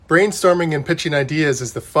Brainstorming and pitching ideas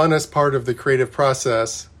is the funnest part of the creative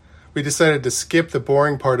process. We decided to skip the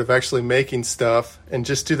boring part of actually making stuff and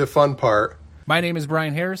just do the fun part. My name is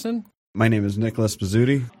Brian Harrison. My name is Nicholas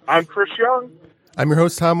Bazzuti. I'm Chris Young. I'm your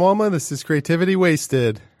host, Tom Walma. This is Creativity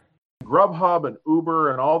Wasted. Grubhub and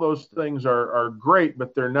Uber and all those things are great,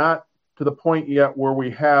 but they're not to the point yet where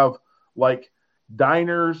we have like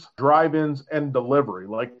diners, drive-ins, and delivery.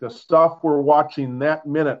 Like the stuff we're watching that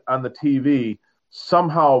minute on the TV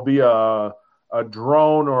somehow via a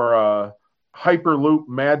drone or a Hyperloop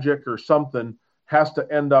Magic or something has to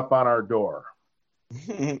end up on our door.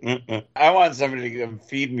 I want somebody to come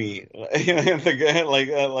feed me, like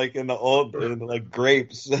in the old, like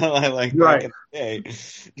grapes, like right. Back in the day.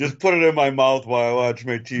 Just put it in my mouth while I watch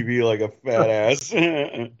my TV like a fat ass.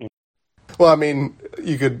 Well, I mean,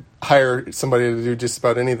 you could hire somebody to do just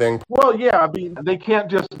about anything. Well, yeah, I mean, they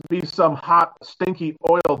can't just be some hot, stinky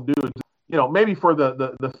oil dudes. You know, maybe for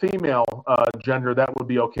the female gender, that would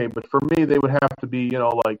be okay. But for me, they would have to be, you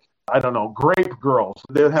know, like, I don't know, grape girls.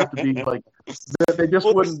 They would have to be like, they just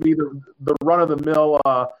wouldn't be the run-of-the-mill,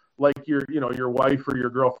 like your wife or your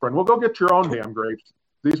girlfriend. Well, go get your own damn grapes.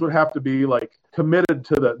 These would have to be, like, committed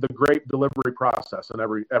to the grape delivery process in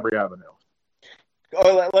every avenue.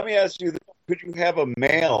 Oh, let me ask you, could you have a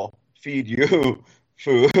male feed you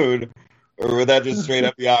food? Or would that just straight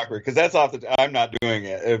up be awkward? Because that's I'm not doing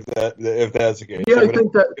it if that's the case. Yeah, I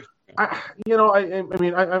think that.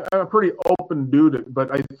 I'm a pretty open dude, but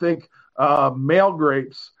I think male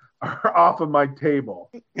grapes are off of my table.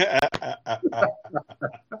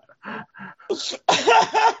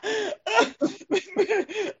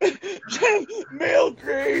 Male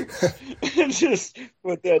grapes. Just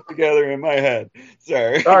put that together in my head.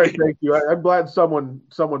 Sorry. All right, thank you. I'm glad someone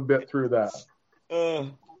bit through that.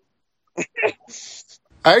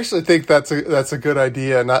 I actually think that's a good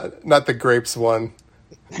idea. Not the grapes one,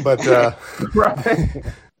 but right.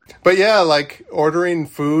 But yeah, like ordering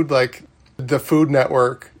food, like the Food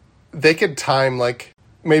Network, they could time like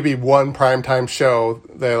maybe one primetime show.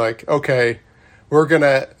 They're like, okay, we're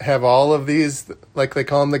gonna have all of these, like they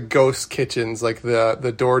call them the ghost kitchens, like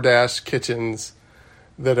the DoorDash kitchens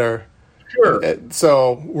that are. Sure.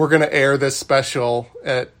 So we're gonna air this special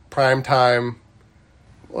at primetime.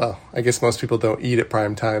 Well, I guess most people don't eat at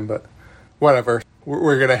prime time, but whatever.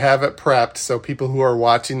 We're going to have it prepped so people who are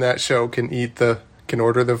watching that show can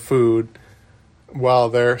order the food while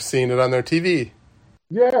they're seeing it on their TV.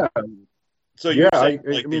 Yeah. So you're saying,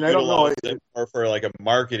 I mean, I don't know. It more for like a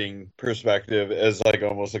marketing perspective as like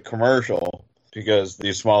almost a commercial because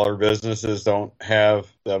these smaller businesses don't have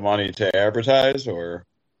the money to advertise, or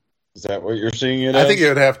is that what you're seeing it as? I think it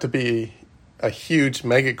would have to be a huge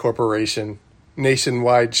mega corporation.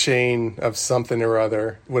 Nationwide chain of something or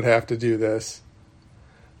other would have to do this.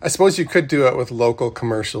 I suppose you could do it with local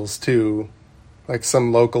commercials too, like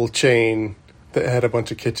some local chain that had a bunch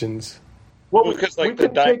of kitchens. Well, because like the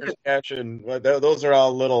Diners Catch and those are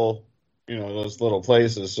all little, those little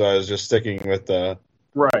places. So I was just sticking with the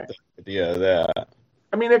idea of that.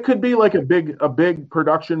 I mean, it could be like a big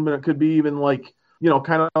production, but it could be even like,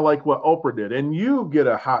 kind of like what Oprah did. And you get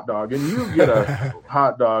a hot dog, and you get a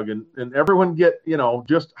hot dog, and everyone get,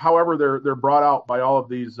 just however they're brought out by all of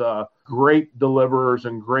these grape deliverers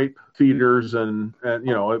and grape feeders, and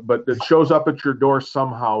but it shows up at your door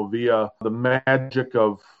somehow via the magic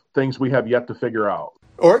of things we have yet to figure out.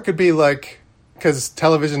 Or it could be like, because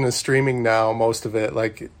television is streaming now, most of it,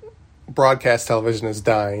 like broadcast television is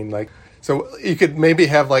dying. Like, so you could maybe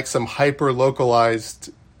have like some hyper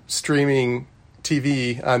localized streaming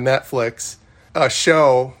TV on Netflix, a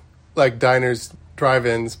show like diners,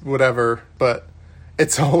 drive-ins, whatever, but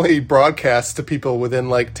it's only broadcast to people within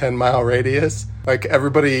like 10-mile radius. Like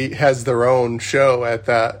everybody has their own show at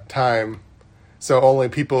that time. So only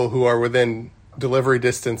people who are within delivery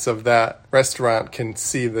distance of that restaurant can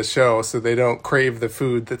see the show, so they don't crave the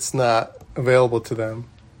food that's not available to them.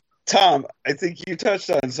 Tom, I think you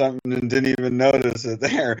touched on something and didn't even notice it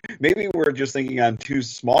there. Maybe we're just thinking on too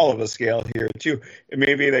small of a scale here, too. And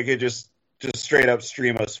maybe they could just straight up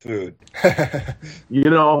stream us food. That's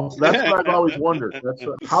what I've always wondered.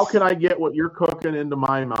 How can I get what you're cooking into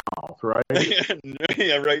my mouth, right?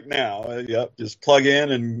 Yeah, right now. Yep, just plug in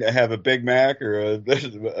and have a Big Mac or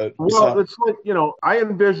Well, it's like, I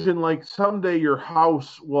envision like someday your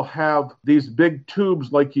house will have these big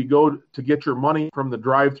tubes like you go to get your money from the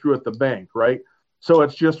drive-through at the bank, right? So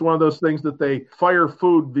it's just one of those things that they fire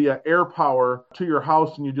food via air power to your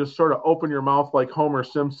house, and you just sort of open your mouth like Homer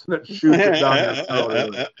Simpson and shoot it down your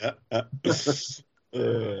throat.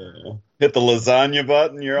 Hit the lasagna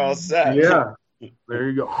button, you're all set. Yeah, there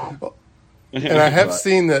you go. And I have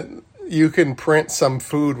seen that, you can print some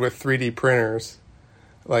food with 3D printers,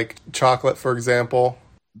 like chocolate, for example.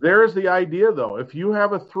 There's the idea, though. If you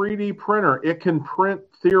have a 3D printer, it can print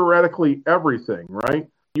theoretically everything, right?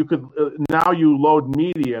 You could now you load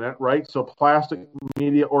media in it, right? So plastic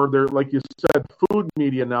media, or they're like you said, food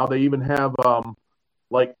media. Now they even have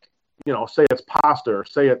like, you know, say it's pasta or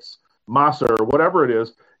say it's masa or whatever it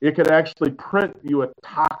is. It could actually print you a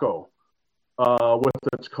taco with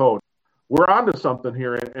its code. We're onto something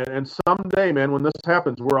here, and someday, man, when this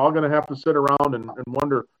happens, we're all going to have to sit around and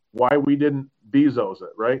wonder why we didn't Bezos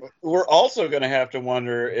it, right? We're also going to have to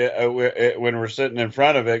wonder when we're sitting in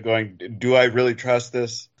front of it going, do I really trust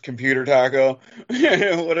this computer taco?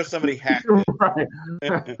 What if somebody hacked it? Right.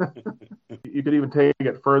 You could even take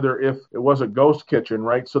it further if it was a ghost kitchen,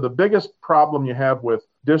 right? So the biggest problem you have with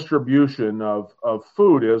distribution of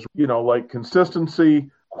food is, you know, like consistency,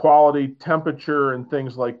 quality, temperature, and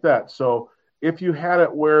things like that. So if you had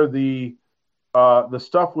it where the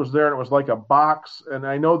stuff was there and it was like a box, and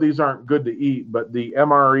I know these aren't good to eat, but the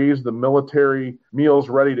MREs, the military meals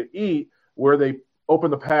ready to eat, where they open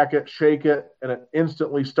the packet, shake it, and it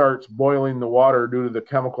instantly starts boiling the water due to the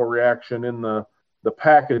chemical reaction in the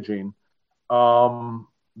packaging.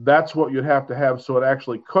 That's what you'd have to have, so it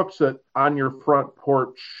actually cooks it on your front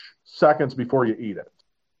porch seconds before you eat it.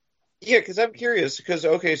 Yeah, because I'm curious, because,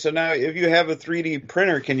 okay, so now if you have a 3D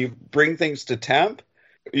printer, can you bring things to temp?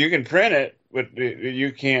 You can print it, but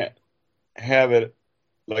you can't have it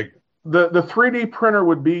like... The 3D printer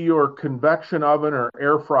would be your convection oven or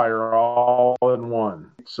air fryer all in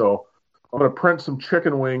one. So I'm going to print some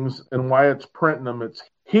chicken wings, and while it's printing them, it's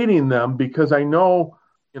heating them, because I know,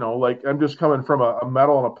 you know, like I'm just coming from a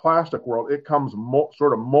metal and a plastic world. It comes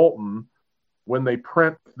sort of molten when they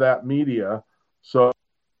print that media. So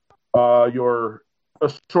your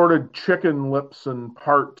assorted chicken lips and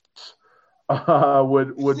parts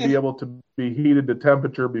would be able to be heated to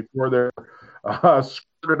temperature before they're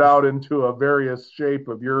squirted out into a various shape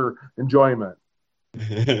of your enjoyment.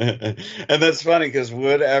 And that's funny, because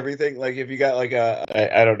would everything, like if you got like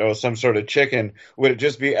I don't know, some sort of chicken, would it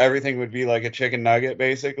just be everything would be like a chicken nugget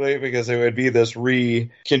basically, because it would be this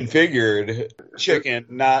reconfigured chicken,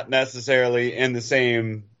 not necessarily in the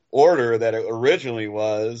same order that it originally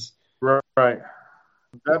was. Right.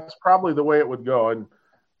 That's probably the way it would go. And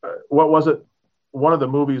what was it? One of the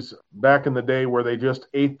movies back in the day where they just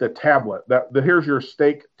ate the tablet. Here's your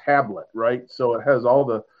steak tablet, right? So it has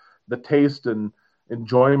all the taste and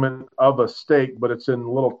enjoyment of a steak, but it's in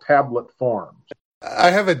little tablet form.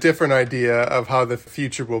 I have a different idea of how the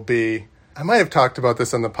future will be. I might have talked about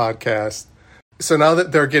this on the podcast. So now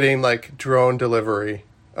that they're getting like drone delivery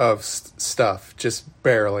of stuff, just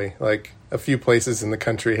barely, like a few places in the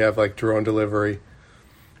country have like drone delivery.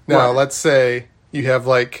 Now, right. Let's say you have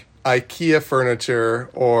like IKEA furniture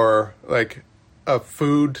or like a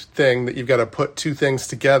food thing that you've got to put two things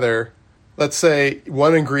together. Let's say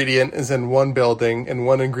one ingredient is in one building and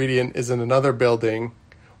one ingredient is in another building.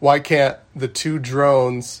 Why can't the two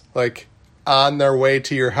drones, like on their way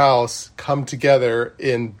to your house, come together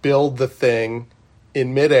and build the thing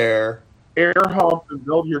in midair? Air hump and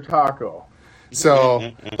build your taco.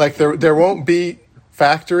 So, like there won't be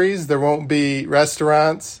factories, there won't be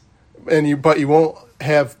restaurants, but you won't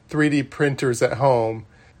have 3D printers at home.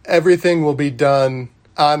 Everything will be done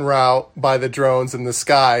en route by the drones in the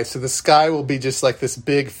sky. So the sky will be just like this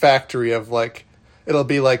big factory of like, it'll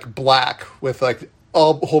be like black with like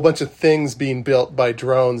a whole bunch of things being built by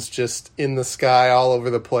drones just in the sky all over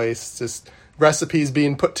the place. Just recipes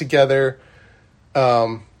being put together. He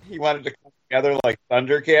wanted to come together like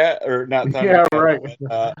Thundercat, or not Thundercat. Yeah, right.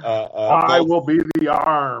 But, I will be the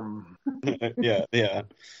arm. Yeah.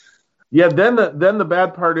 Yeah, then the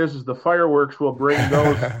bad part is the fireworks will bring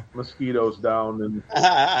those mosquitoes down, and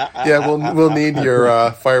yeah, we'll need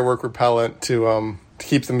your firework repellent to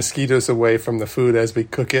keep the mosquitoes away from the food as we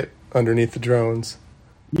cook it underneath the drones.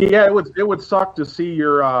 Yeah, it would suck to see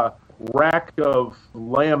your rack of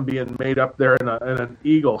lamb being made up there, and an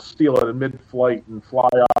eagle steal it in mid-flight and fly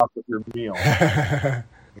off with your meal.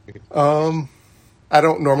 I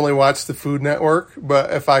don't normally watch the Food Network,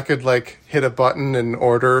 but if I could like hit a button and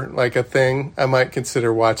order like a thing, I might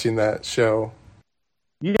consider watching that show.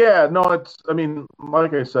 Yeah, no, I mean,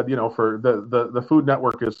 like I said, you know, for the Food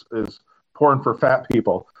Network is porn for fat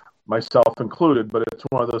people, myself included, but it's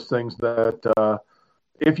one of those things that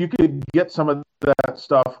if you could get some of that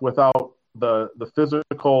stuff without the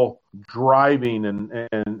physical driving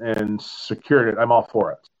and security, I'm all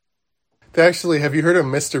for it. Actually, have you heard of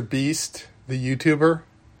Mr. Beast, the YouTuber?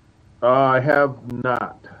 I have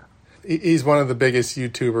not. He's one of the biggest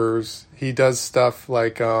YouTubers. He does stuff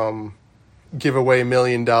like give away $1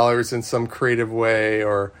 million in some creative way,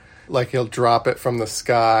 or like he'll drop it from the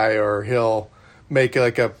sky, or he'll make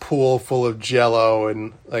like a pool full of jello,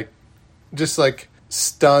 and like just like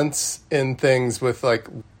stunts and things with like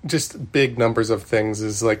just big numbers of things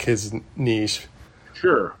is like his niche.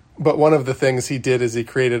 Sure. But one of the things he did is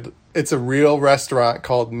it's a real restaurant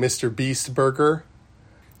called Mr. Beast Burger.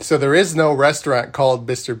 So there is no restaurant called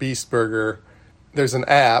Mr. Beast Burger. There's an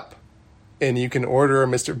app, and you can order a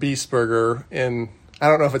Mr. Beast Burger, and I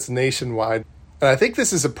don't know if it's nationwide. And I think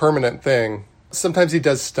this is a permanent thing. Sometimes he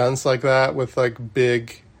does stunts like that with like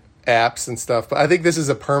big apps and stuff, but I think this is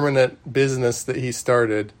a permanent business that he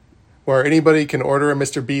started, where anybody can order a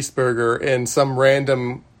Mr. Beast Burger in some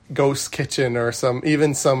random ghost kitchen, or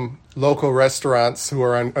even some local restaurants who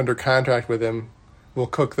are under contract with him will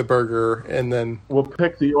cook the burger, and then we'll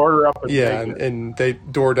pick the order up. And they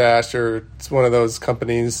DoorDash, or it's one of those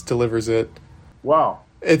companies delivers it. Wow.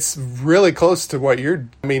 It's really close to what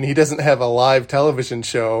he doesn't have a live television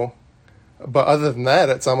show, but other than that,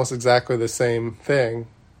 it's almost exactly the same thing.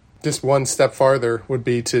 Just one step farther would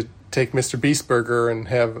be to take Mr. Beast Burger and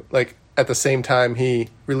have, like, at the same time he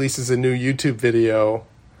releases a new YouTube video,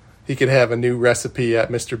 he could have a new recipe at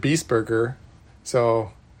Mr. Beast Burger.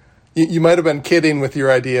 So you might have been kidding with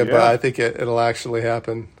your idea, but I think it'll actually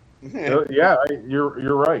happen. Yeah,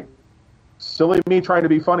 you're right. Silly me trying to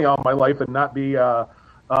be funny all my life and not be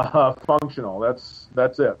functional.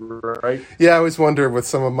 That's it, right? Yeah, I always wonder with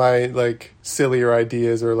some of my like sillier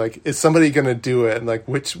ideas, or like, is somebody going to do it? And like,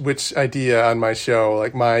 which idea on my show,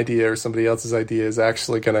 like my idea or somebody else's idea, is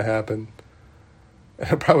actually going to happen?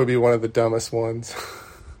 It'll probably be one of the dumbest ones.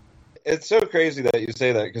 It's so crazy that you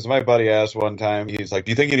say that, because my buddy asked one time, he's like,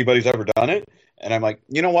 do you think anybody's ever done it? And I'm like,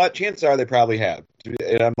 you know what? Chances are they probably have.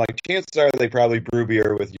 And I'm like, chances are they probably brew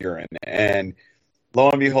beer with urine. And lo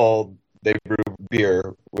and behold, they brew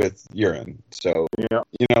beer with urine. So,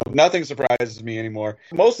 nothing surprises me anymore.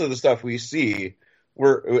 Most of the stuff we see,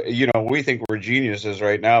 we think we're geniuses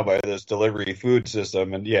right now by this delivery food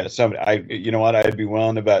system. And yeah, I'd be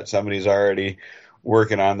willing to bet somebody's already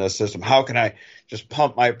working on this system. How can I just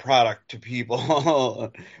pump my product to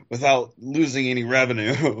people without losing any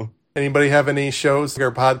revenue? Anybody have any shows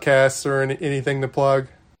or podcasts or anything to plug?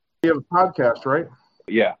 You have a podcast, right?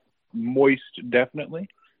 Yeah, Moist, definitely.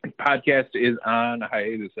 Podcast is on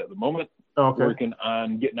hiatus at the moment. Okay. Working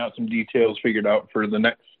on getting out some details figured out for the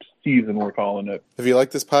next season, we're calling it. If you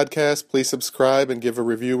like this podcast, please subscribe and give a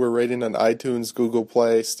review or rating on iTunes, Google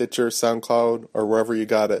Play, Stitcher, SoundCloud, or wherever you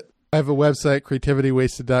got it. I have a website,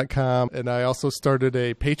 creativitywasted.com, and I also started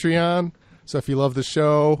a Patreon. So if you love the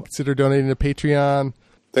show, consider donating to Patreon.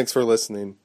 Thanks for listening.